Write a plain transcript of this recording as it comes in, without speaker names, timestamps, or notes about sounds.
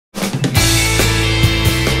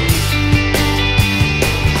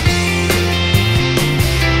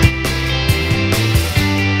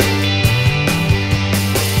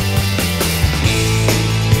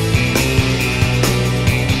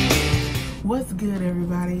What's good,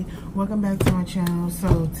 everybody? Welcome back to my channel.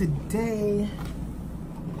 So today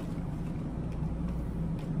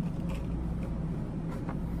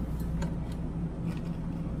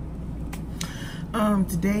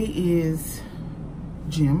today is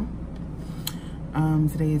gym.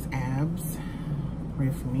 Today is abs.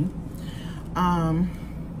 Pray for me. I'm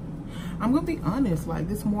gonna be honest, like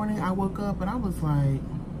this morning I woke up and I was like,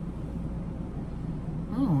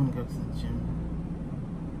 I don't want to go to the gym.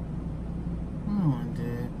 I don't want to do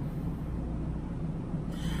it.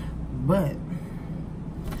 But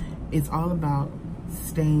it's all about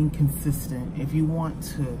staying consistent. If you want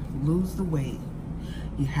to lose the weight,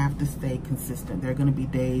 you have to stay consistent. There are going to be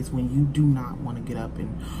days when you do not want to get up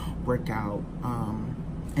and work out.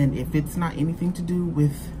 And if it's not anything to do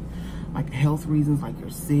with like health reasons, like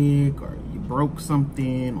you're sick or you broke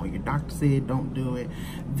something or your doctor said don't do it,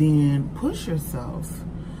 then push yourself,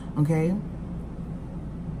 okay?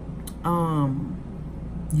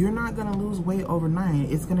 You're not gonna lose weight overnight.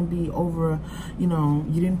 It's gonna be over, you know,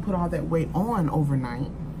 you didn't put all that weight on overnight.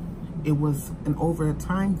 It was an over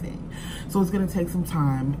time thing. So it's gonna take some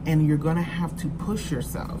time and you're gonna have to push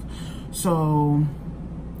yourself. So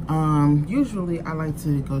usually I like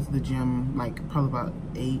to go to the gym like probably about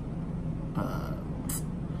 8,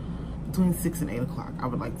 between 6 and 8 o'clock. I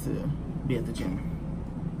would like to be at the gym.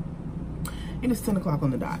 And it's 10 o'clock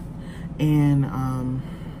on the dot. And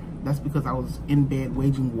that's because I was in bed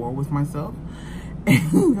waging war with myself.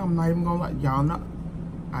 And I'm not even gonna lie, y'all know,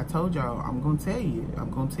 I told y'all, I'm gonna tell you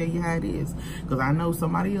how it is. Because I know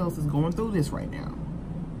somebody else is going through this right now.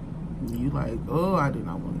 You like, oh, I do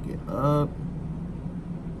not want to get up.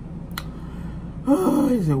 Oh,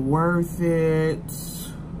 is it worth it?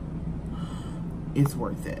 It's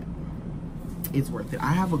worth it. It's worth it.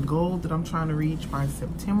 I have a goal that I'm trying to reach by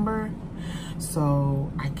September.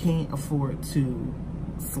 So I can't afford to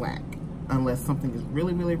slack unless something is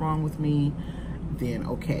really, really wrong with me, then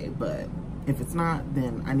okay. But if it's not,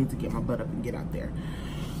 then I need to get my butt up and get out there.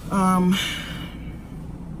 So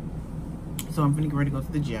I'm gonna get ready to go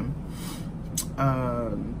to the gym.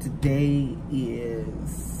 Today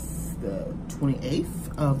is the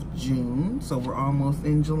 28th of June, so we're almost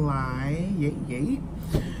in July. Yay.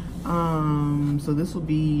 So this will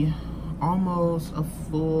be almost a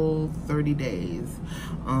full 30 days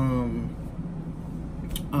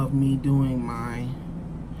of me doing my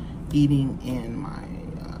eating and my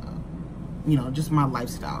you know, just my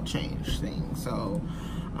lifestyle change thing. So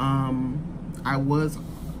I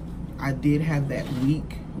did have that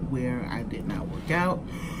week where I did not work out,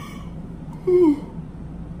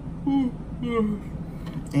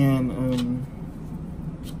 and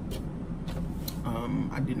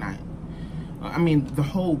I did not, I mean, the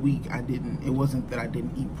whole week I didn't, it wasn't that I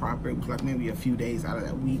didn't eat proper. It was like maybe a few days out of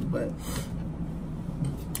that week. But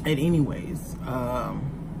anyways,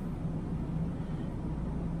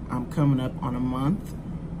 I'm coming up on a month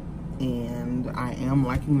and I am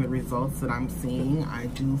liking the results that I'm seeing. I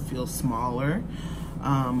do feel smaller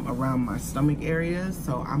around my stomach areas,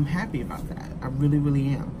 so I'm happy about that. I really,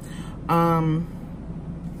 really am.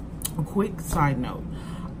 A quick side note.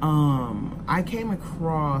 I came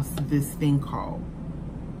across this thing called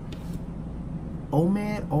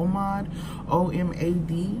OMAD,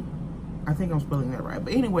 O-M-A-D. I think I'm spelling that right.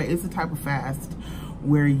 But anyway, it's a type of fast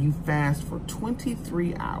where you fast for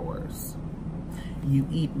 23 hours. You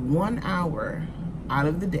eat 1 hour out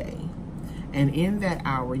of the day. And in that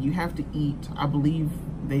hour, you have to eat, I believe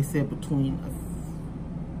they said between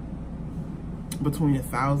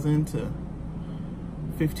 1,000 to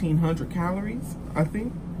 1,500 calories, I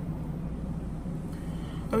think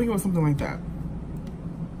it was something like that.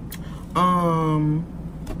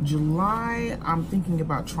 July, I'm thinking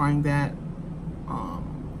about trying that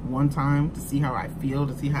one time to see how I feel,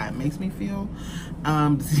 to see how it makes me feel,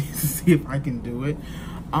 to see if I can do it.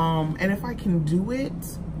 And if I can do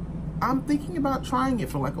it, I'm thinking about trying it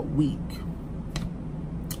for like a week.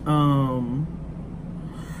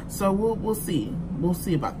 So we'll see. We'll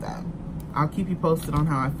see about that. I'll keep you posted on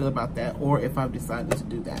how I feel about that, or if I've decided to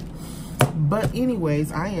do that. But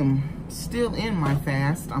anyways, I am still in my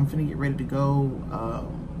fast. I'm finna get ready to go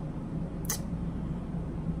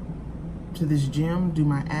to this gym, do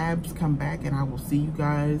my abs, come back, and I will see you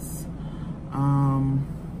guys when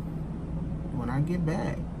I get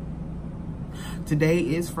back. Today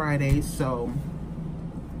is Friday, so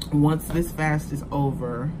once this fast is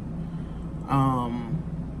over,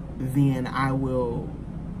 then I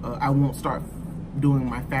won't start doing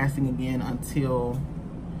my fasting again until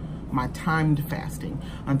my timed fasting,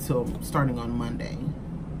 until starting on Monday,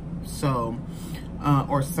 so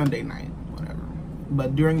or Sunday night, whatever.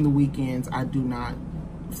 But during the weekends, I do not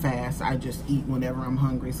fast. I just eat whenever I'm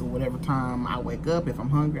hungry. So whatever time I wake up, if I'm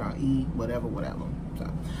hungry, I'll eat whatever.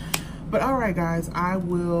 So, but all right, guys, I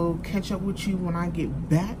will catch up with you when I get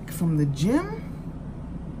back from the gym,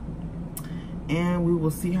 and we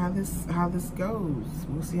will see how this goes.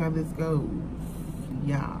 We'll see how this goes.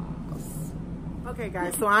 Yes. Okay,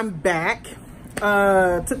 guys, so I'm back.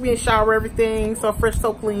 Took me a shower, everything, so fresh,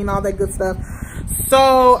 so clean, all that good stuff.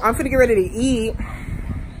 So I'm finna get ready to eat.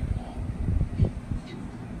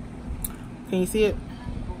 Can you see it?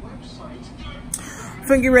 I'm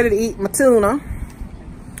finna get ready to eat my tuna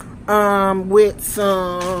with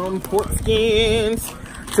some pork skins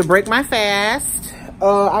to break my fast.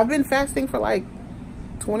 I've been fasting for like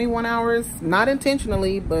 21 hours, not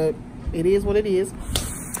intentionally, but it is what it is.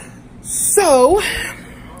 So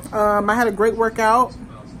I had a great workout.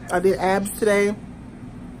 I did abs today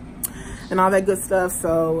and all that good stuff.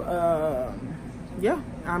 So yeah,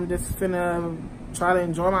 I'm just finna try to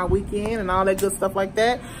enjoy my weekend and all that good stuff like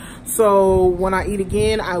that. So when I eat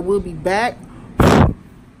again, I will be back.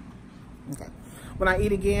 Okay. When I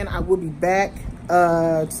eat again, I will be back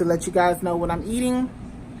to let you guys know what I'm eating.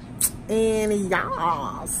 And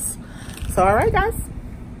yes. So all right, guys,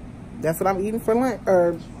 that's what I'm eating for lunch,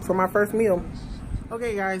 or for my first meal.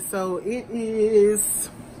 Okay, guys, so it is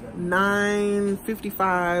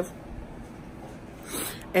 9:55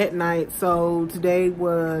 at night. So today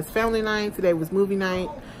was family night, today was movie night.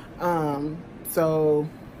 So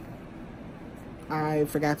I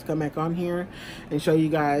forgot to come back on here and show you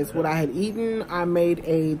guys what I had eaten. I made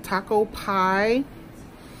a taco pie,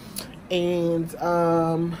 and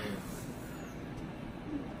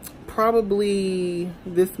probably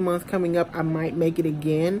this month coming up I might make it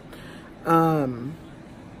again,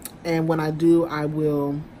 and when I do, I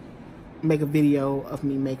will make a video of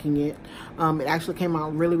me making it. It actually came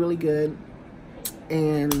out really good,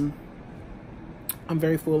 and I'm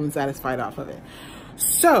very full and satisfied off of it.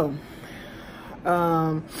 So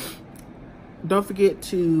don't forget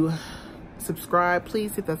to subscribe.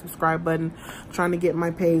 Please hit that subscribe button. I'm trying to get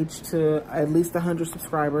my page to at least 100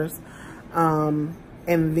 subscribers, and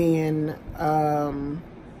then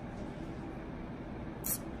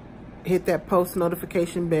hit that post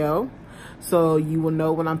notification bell so you will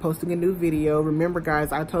know when I'm posting a new video. Remember,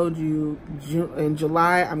 guys, I told you in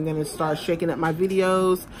July I'm gonna start shaking up my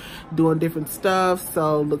videos, doing different stuff,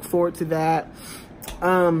 so look forward to that.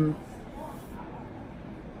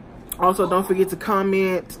 Also, don't forget to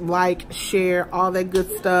comment, like, share, all that good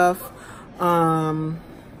stuff.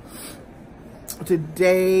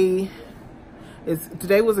 Today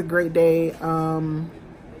was a great day.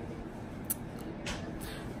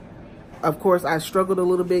 Of course, I struggled a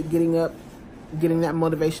little bit getting that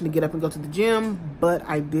motivation to get up and go to the gym, but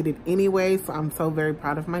I did it anyway, so I'm so very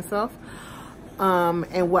proud of myself.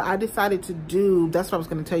 And what I decided to do, that's what I was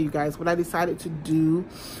going to tell you guys. What I decided to do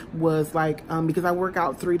was, like, because I work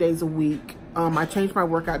out 3 days a week, I changed my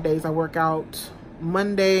workout days. I work out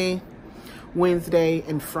Monday, Wednesday,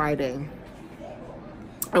 and Friday.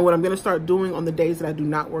 And what I'm going to start doing on the days that I do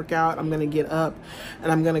not work out, I'm going to get up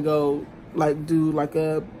and I'm going to go, like, do like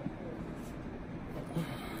a,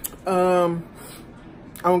 I'm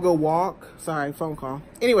going to go walk. Sorry, phone call.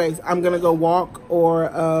 Anyways, I'm going to go walk or,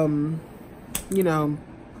 you know,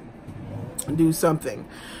 do something.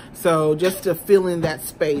 So just to fill in that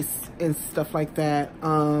space and stuff like that.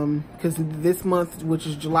 Because this month, which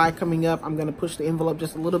is July coming up, I'm going to push the envelope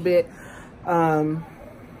just a little bit.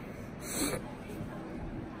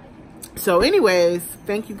 So anyways,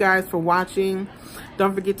 thank you guys for watching.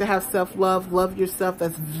 Don't forget to have self-love. Love yourself.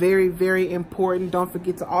 That's very, very important. Don't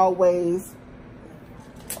forget to always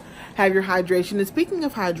have your hydration. And speaking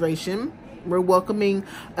of hydration, we're welcoming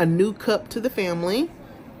a new cup to the family.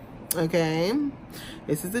 Okay,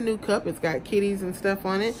 this is a new cup. It's got kitties and stuff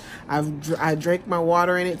on it. I drank my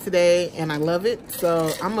water in it today and I love it.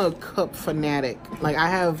 So I'm a cup fanatic. Like, I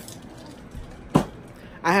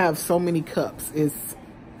have so many cups.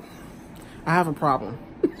 I have a problem.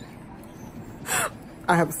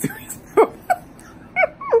 I have a serious problem.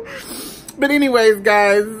 But anyways,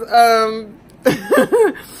 guys,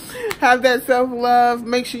 have that self-love.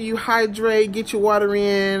 Make sure you hydrate, get your water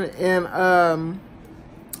in, and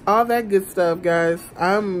all that good stuff, guys.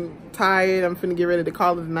 I'm tired. I'm finna get ready to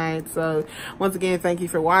call it a night. So once again, thank you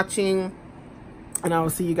for watching, and I will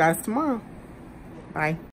see you guys tomorrow. Bye.